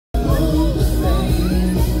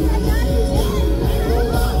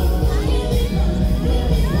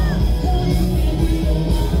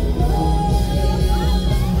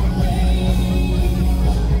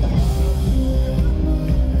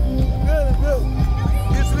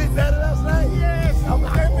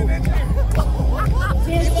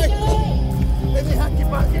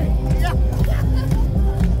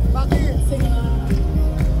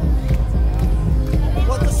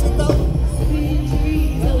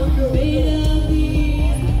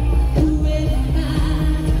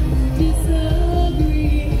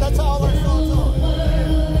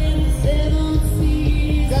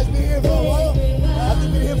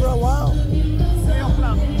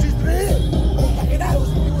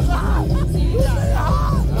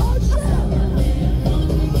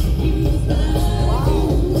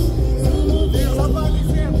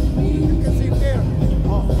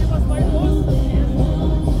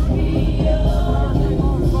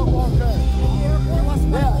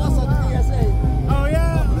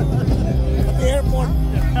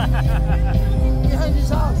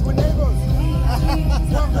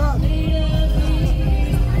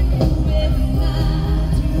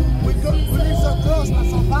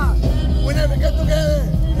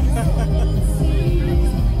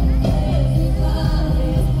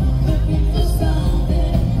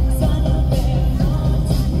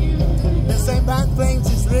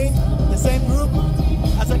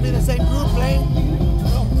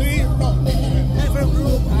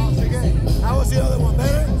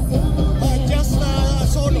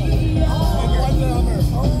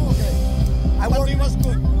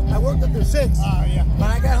pigs. Yeah. When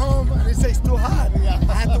I got home, and they say it's too hot. Yeah.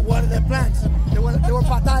 I had to water their plants. They were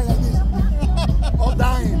patay like this, all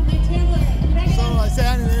dying. So I said,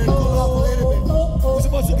 I need to cool off a little bit. We're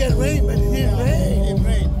supposed to get rain, but it didn't rain. It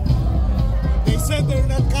rained. They said they're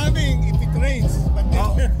not coming if it rains, but they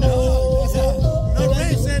No,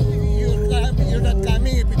 they said you're not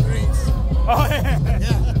coming if it rains. Oh, yeah.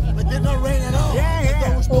 yeah, but did not rain at all. Yeah, yeah. I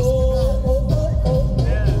thought it was supposed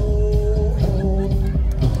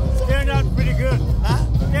It turned out pretty good. to be bad.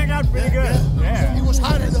 Huh? Turned out pretty good. Yeah. It was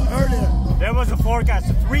hotter than earlier. There was a forecast.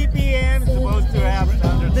 3 p.m. supposed to have a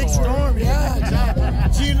thunderstorm. Big storm, yeah,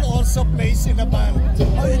 exactly. Jill also plays in a band.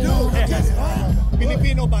 Oh, you do? Yes,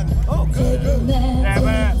 Filipino band. Oh, good, good. Yeah,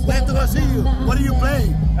 but, Glad to go see you. What do you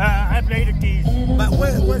play? I play the keys. But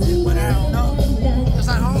where no, just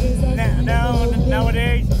at home?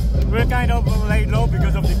 Nowadays, we're kind of laid low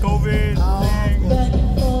because of the COVID thing.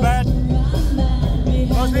 But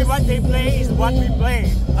mostly what they play is what we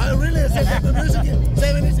play. I really say the music. Say